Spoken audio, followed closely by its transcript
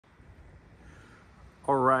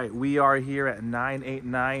All right, we are here at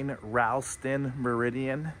 989 Ralstin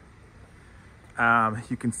Meridian.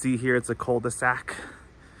 You can see here it's a cul-de-sac.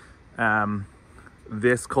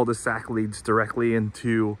 This cul-de-sac leads directly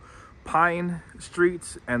into Pine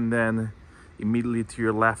Street, and then immediately to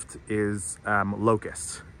your left is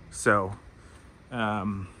Locust. So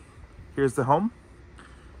here's the home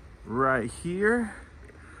right here.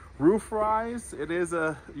 Roof rise, it is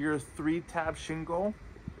your 3-tab shingle.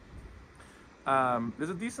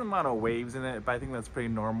 There's a decent amount of waves in it, but I think that's pretty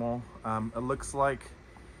normal. It looks like,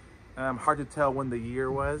 hard to tell when the year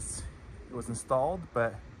it was installed,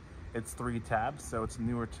 but it's 3 tabs, so it's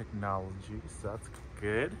newer technology, so that's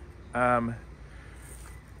good. The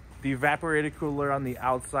evaporator cooler on the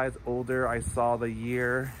outside is older. I saw the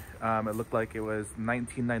year. It looked like it was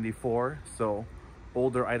 1994, so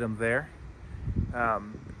older item there.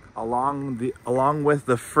 Along with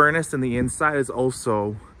the furnace in the inside is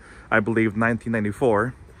also, I believe,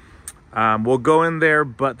 1994. We'll go in there,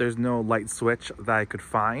 but there's no light switch that I could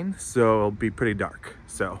find, so it'll be pretty dark.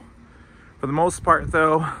 So for the most part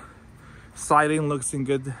though, siding looks in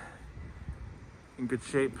good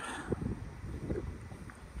shape.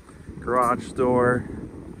 Garage door,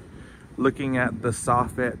 looking at the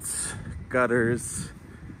soffits, gutters,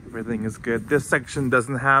 everything is good. This section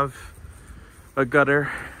doesn't have a gutter.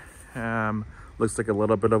 Looks like a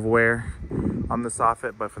little bit of wear on the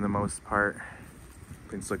soffit, but for the most part,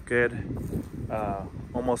 things look good.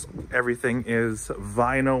 Almost everything is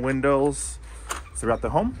vinyl windows throughout the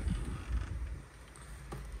home.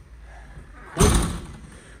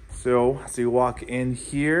 So as you walk in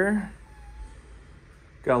here,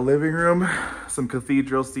 got a living room, some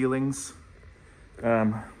cathedral ceilings,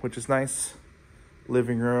 which is nice.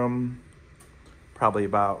 Living room, probably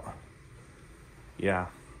about, yeah,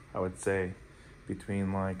 I would say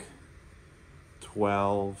between like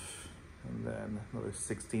 12 and then another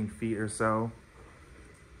 16 feet or so.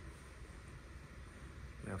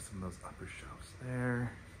 We have some of those upper shelves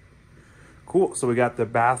there. Cool, so we got the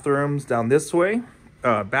bathrooms down this way,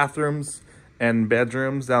 bathrooms and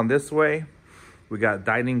bedrooms down this way. We got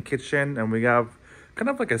dining, kitchen, and we have kind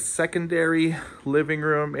of like a secondary living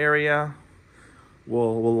room area.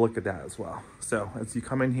 We'll look at that as well. So as you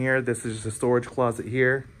come in here, this is just a storage closet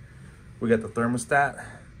here. We got the thermostat,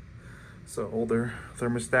 so older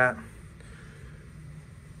thermostat.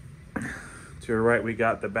 To your right, we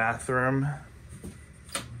got the bathroom.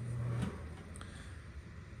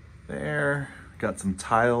 There, got some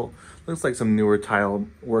tile. Looks like some newer tile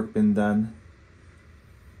work been done.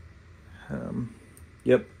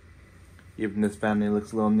 Yep, even this family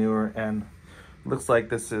looks a little newer, and looks like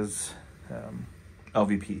this is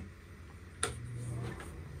LVP.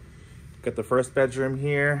 Got the first bedroom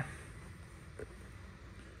here.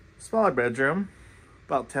 Smaller bedroom,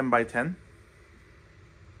 about 10 by 10.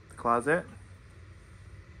 The closet,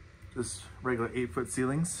 just regular 8-foot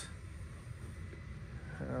ceilings.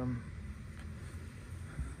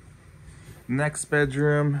 Next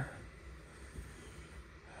bedroom,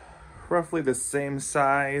 roughly the same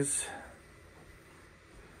size.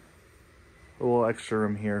 A little extra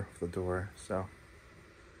room here for the door, so.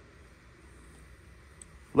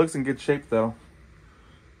 Looks in good shape though.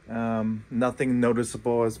 Nothing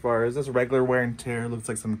noticeable as far as this regular wear and tear. Looks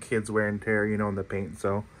like some kids wear and tear, you know, in the paint,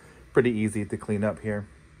 so pretty easy to clean up here.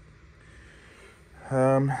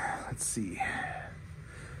 Let's see.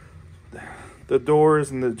 The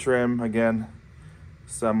doors and the trim, again,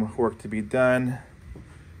 some work to be done.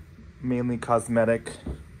 Mainly cosmetic.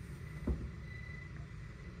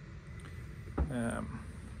 And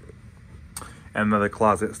another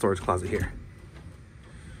closet, storage closet here.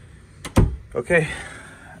 Okay,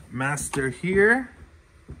 master here.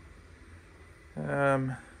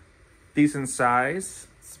 Decent size.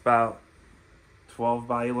 It's about 12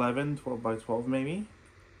 by 11, 12 by 12 maybe.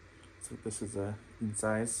 So this is a in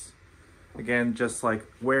size. Again, just like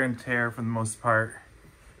wear and tear for the most part.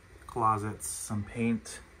 Closets, some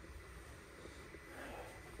paint.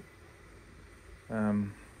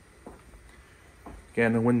 Again,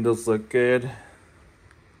 the windows look good.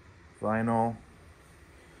 Vinyl.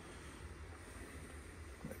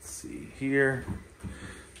 Let's see here.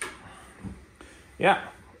 Yeah,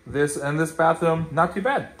 this bathroom, not too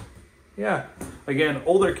bad. Yeah, again,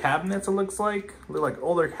 older cabinets it looks like. Look like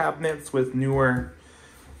older cabinets with newer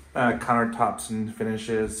countertops and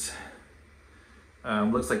finishes.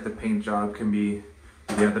 Looks like the paint job can be,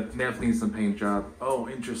 yeah, definitely needs some paint job. Oh,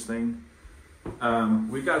 interesting.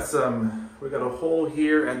 We got a hole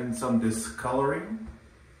here and some discoloring.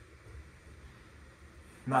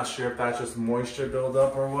 Not sure if that's just moisture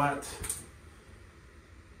buildup or what.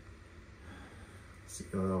 See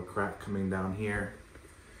a little crack coming down here.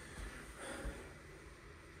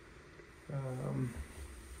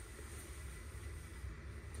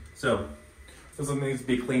 So this one needs to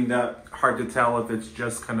be cleaned up. Hard to tell if it's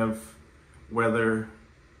just kind of weather,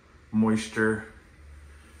 moisture,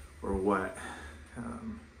 or what.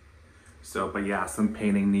 But yeah, some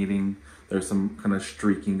painting needing. There's some kind of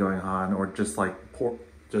streaking going on, or just like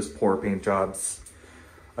poor paint jobs.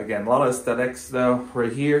 Again, a lot of aesthetics though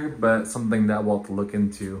right here, but something that we'll have to look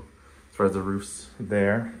into as far as the roofs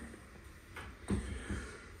there.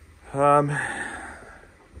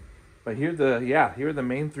 But here are the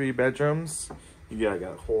main 3 bedrooms. Yeah, I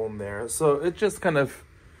got a hole in there. So it's just kind of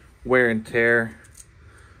wear and tear,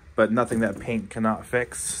 but nothing that paint cannot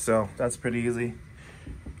fix. So that's pretty easy.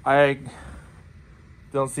 I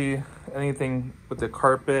don't see anything with the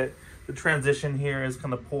carpet. The transition here is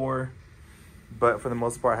kind of poor, but for the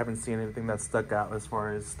most part, I haven't seen anything that stuck out as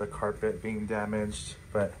far as the carpet being damaged.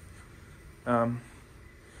 But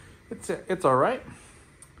it's all right.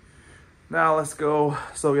 Now let's go.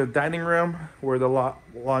 So we have dining room where the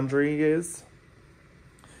laundry is,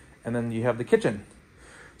 and then you have the kitchen.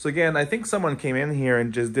 So again, I think someone came in here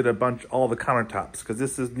and just did all the countertops, because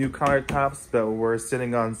this is new countertops, but we're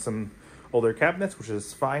sitting on some older cabinets, which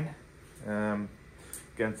is fine.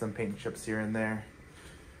 Again, some paint chips here and there.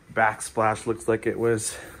 Backsplash looks like it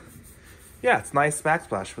was, yeah, it's nice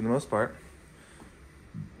backsplash for the most part.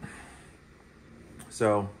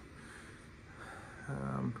 So,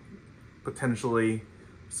 potentially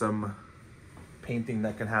some painting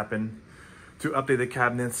that can happen to update the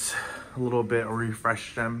cabinets a little bit or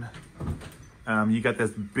refresh them. You got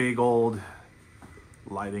this big old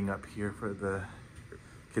lighting up here for the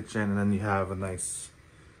kitchen, and then you have a nice,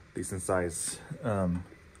 decent size,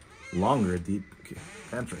 longer, deep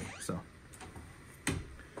pantry. So,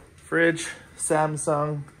 fridge,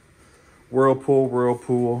 Samsung,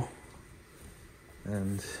 Whirlpool,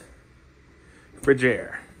 and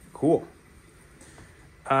Frigidaire. Cool.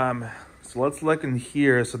 So let's look in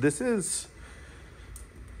here. So this is,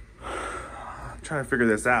 I'm trying to figure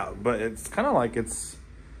this out, but it's kind of like its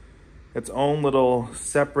own little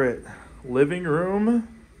separate living room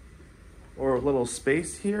or a little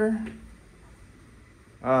space here.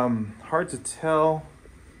 Hard to tell.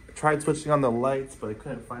 I tried switching on the lights, but I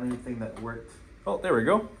couldn't find anything that worked. Oh, there we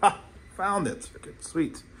go. Ha, found it. Okay,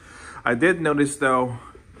 sweet. I did notice though,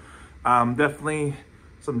 definitely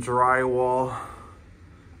some drywall.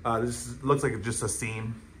 This looks like just a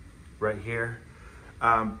seam right here.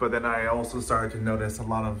 But then I also started to notice a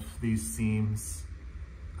lot of these seams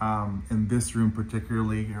in this room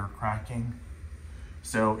particularly are cracking.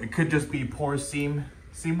 So it could just be poor seam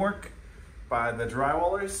work by the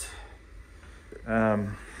drywallers.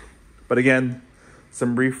 But again,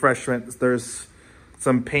 some refreshments. There's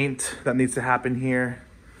some paint that needs to happen here.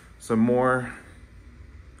 Some more.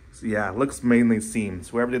 So yeah, it looks mainly seams.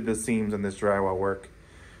 Whoever did the seams in this drywall work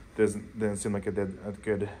didn't seem like it did a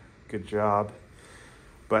good job.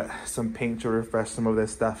 But some paint to refresh some of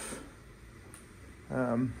this stuff.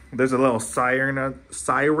 There's a little siren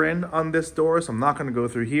on this door, so I'm not going to go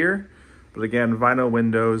through here. But again, vinyl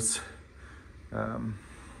windows. And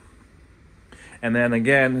then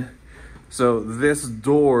again, so this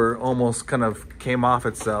door almost kind of came off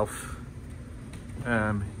itself.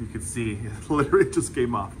 You can see it literally just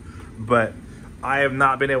came off. But I have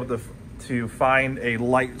not been able to find a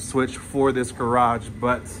light switch for this garage,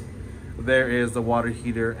 but there is the water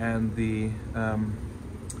heater and the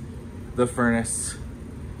furnace.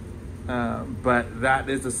 But that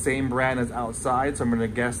is the same brand as outside, so I'm gonna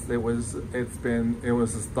guess it was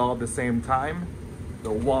installed the same time.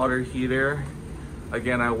 The water heater,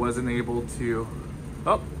 again, I wasn't able to.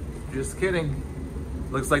 Oh, just kidding.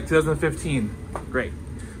 Looks like 2015. Great.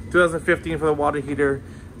 2015 for the water heater.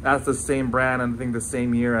 That's the same brand, and I think the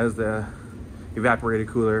same year as the evaporator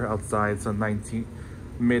cooler outside, so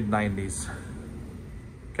mid-90s.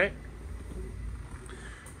 Okay.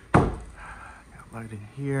 Got lighting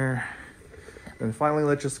here. And finally,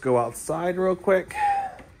 let's just go outside real quick.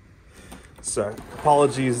 So,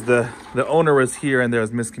 apologies, the owner was here and there was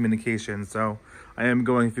miscommunication, so I am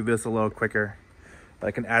going through this a little quicker. I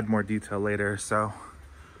can add more detail later, so.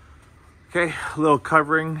 Okay, a little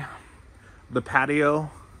covering. The patio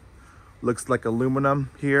looks like aluminum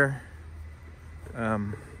here.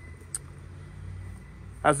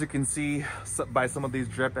 As you can see by some of these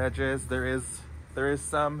drip edges, there is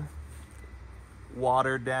some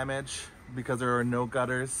water damage because there are no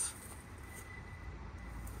gutters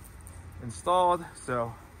installed.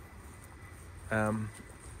 So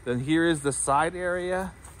then here is the side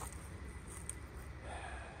area.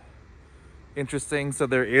 Interesting. So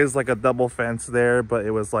there is like a double fence there, but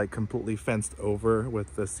it was like completely fenced over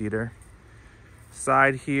with the cedar.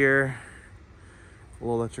 Side here,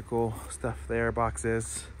 little electrical stuff there,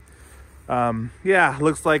 boxes. Yeah,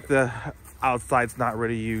 looks like the outside's not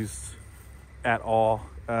really used at all.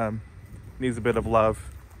 Needs a bit of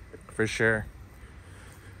love for sure.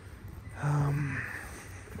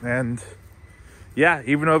 And yeah,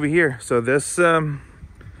 even over here. So this,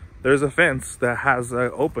 there's a fence that has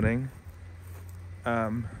an opening.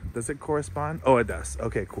 Does it correspond? Oh, it does.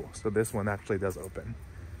 Okay, cool. So this one actually does open,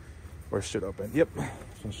 or should open. Yep,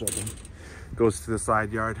 should open. Goes to the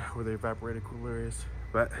side yard where the evaporator cooler is.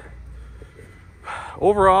 But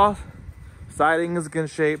overall, siding is in good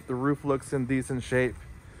shape. The roof looks in decent shape.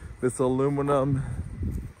 This aluminum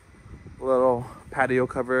little patio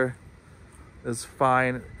cover is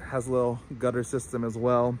fine. It has a little gutter system as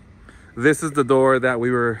well. This is the door that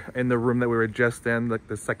we were in, the room that we were just in, like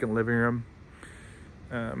the second living room.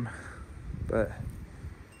 But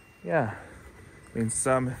yeah, I mean,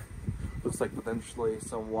 some looks like potentially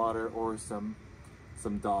some water or some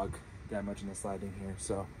dog damage in the siding here.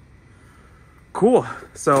 So cool.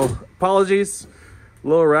 So apologies, a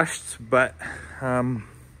little rushed, but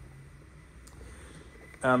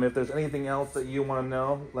if there's anything else that you want to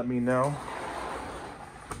know, let me know.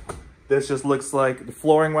 This just looks like, the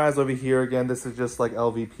flooring wise over here, again, this is just like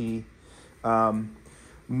LVP.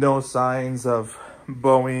 No signs of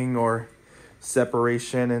bowing or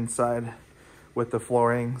separation inside with the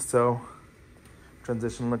flooring. So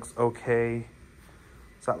transition looks okay.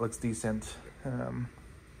 So that looks decent.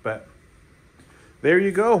 But there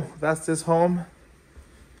you go. That's this home.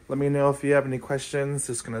 Let me know if you have any questions.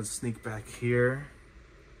 Just gonna sneak back here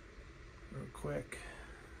real quick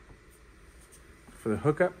for the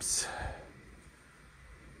hookups.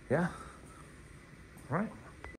 Yeah. All right.